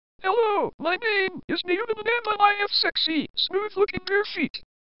Hello, my name is Naota and I have sexy, smooth-looking bare feet.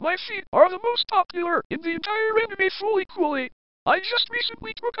 My feet are the most popular in the entire anime Fully Coolly. I just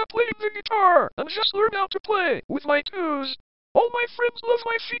recently took up playing the guitar and just learned how to play with my toes. All my friends love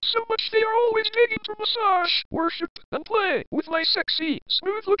my feet so much they are always begging to massage, worship, and play with my sexy,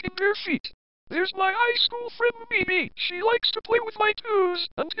 smooth-looking bare feet. There's my high school friend Mimi. She likes to play with my toes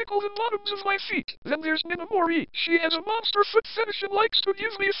and tickle the bottoms of my feet. Then there's Minamori. She has a monster foot fetish and likes to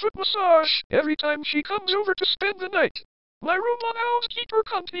give me a foot massage every time she comes over to spend the night. My robot housekeeper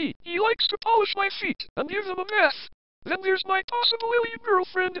Conti. He likes to polish my feet and give them a bath. Then there's my possible alien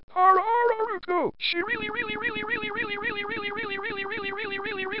girlfriend, Haruko. She really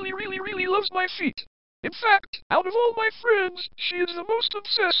loves my feet. In fact, out of all my friends, she is the most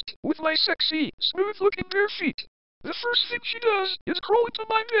obsessed with my sexy, smooth-looking bare feet. The first thing she does is crawl into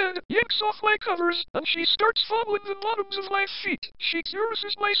my bed, yanks off my covers, and she starts fondling the bottoms of my feet. She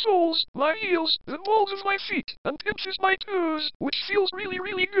caresses my soles, my heels, the balls of my feet, and pinches my toes, which feels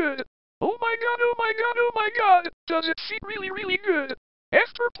really good. Oh my god, oh my god, oh my god, does it feel really good.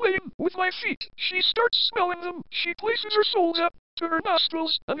 After playing with my feet, she starts smelling them. She places her soles up to her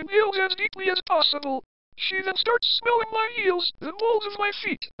nostrils and inhales as deeply as possible. She then starts smelling my heels, the balls of my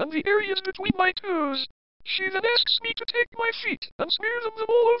feet, and the areas between my toes. She then asks me to take my feet and smear them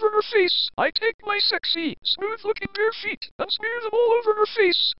all over her face. I take my sexy, smooth-looking bare feet and smear them all over her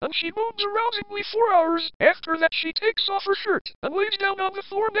face, and she moans arousingly for hours. After that she takes off her shirt and lays down on the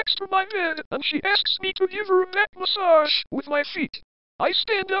floor next to my bed, and she asks me to give her a back massage with my feet. I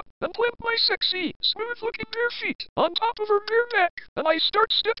stand up and plant my sexy, smooth-looking bare feet on top of her bare back, and I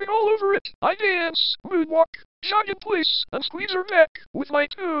start stepping all over it. I dance, moonwalk, jog in place, and squeeze her back with my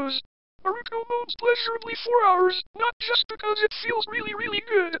toes. Haruko moans pleasurably for hours, not just because it feels really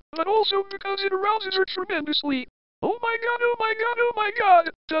good, but also because it arouses her tremendously. Oh my god, oh my god, oh my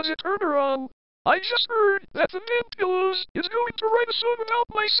god, does it turn her on? I just heard that the band Pillows is going to write a song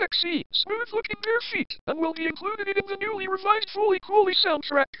about my sexy, smooth-looking bare feet, and will be included in the newly revised Fully Coolly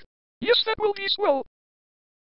soundtrack. Yes, that will be swell.